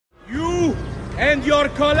and your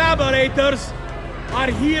collaborators are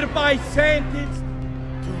hereby sentenced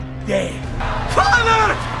to death.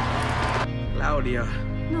 Father! Claudia.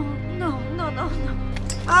 No.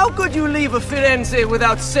 How could you leave a Firenze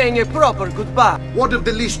without saying a proper goodbye? What of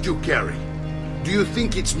the list you carry? Do you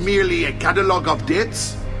think it's merely a catalogue of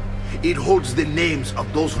debts? It holds the names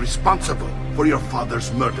of those responsible for your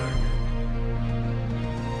father's murder.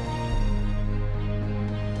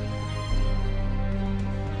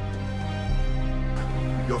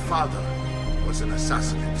 Your father was an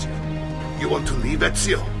assassin, Ezio. You want to leave,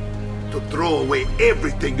 Ezio? To throw away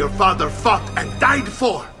everything your father fought and died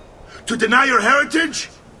for? To deny your heritage?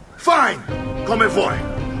 Fine! Come vuoi.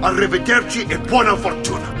 Arrivederci e buona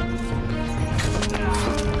fortuna.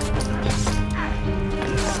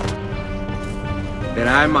 Then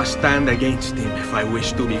I must stand against him if I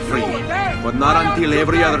wish to be free. But not until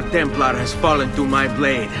every other Templar has fallen to my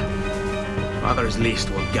blade. Father's list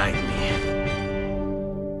will guide me.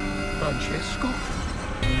 Francesco?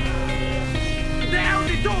 The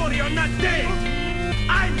Auditore are not dead!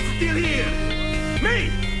 I'm still here! Me!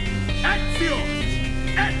 Ezio!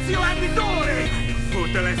 Ezio Auditore!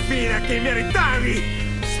 Fotte la fine che meritavi!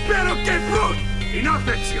 Spero che brutti! Enough,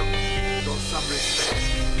 Ezio! Do some respect.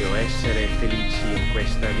 Devo essere felici in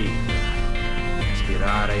questa vita.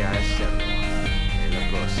 Aspirare a esserlo nella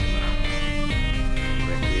prossima.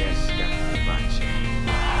 Requiesca in pace.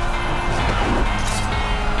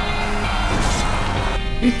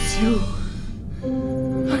 It's you.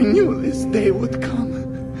 I knew this day would come.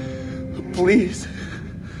 Please,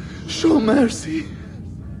 show mercy.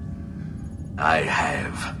 I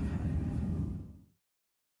have